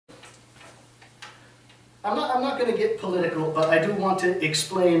I'm not going to get political, but I do want to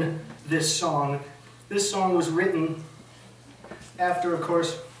explain this song. This song was written after, of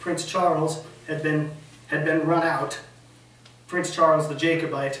course, Prince Charles had been run out. Prince Charles the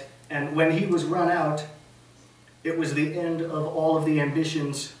Jacobite, and when he was run out, it was the end of all of the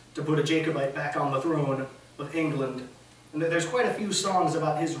ambitions to put a Jacobite back on the throne of England. And there's quite a few songs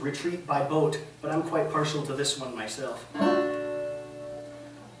about his retreat by boat, but I'm quite partial to this one myself.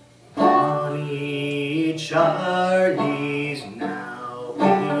 Bonnie Charlie's now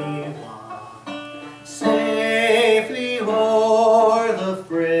we walk safely o'er the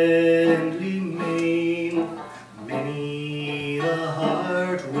friendly main. Many the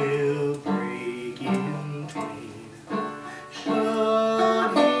heart will break in twain.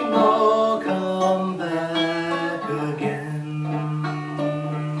 Should he no come back again?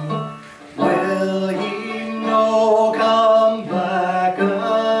 Will he no come back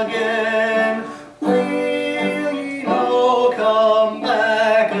again? Will he no come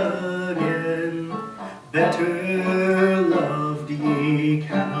back again? Better loved ye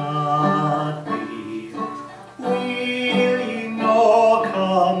cannot be. Will ye no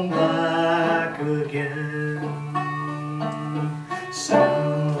come back again?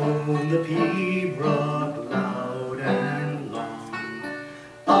 Sound the pibroch loud and long,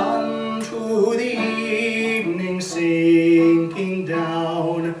 unto the evening sinking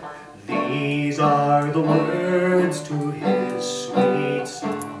down. These are the words to his sweet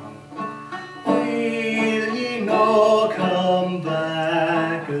song. Will ye no come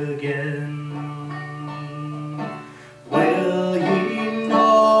back again? Will ye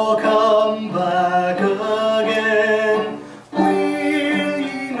no come back again? Will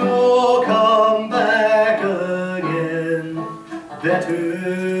ye no come back again?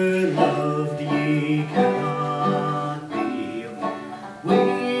 Better loved ye cannot be.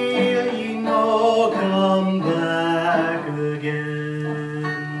 Will ye no come back again?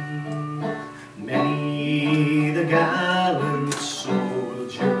 Many the gallant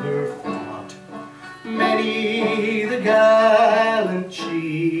soldier fought, many the gallant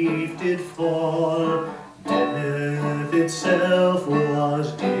chief did fall. Death itself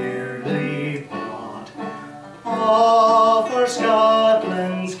was dearly bought. All for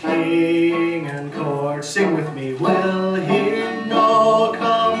Scotland's king and court. Sing with me, will he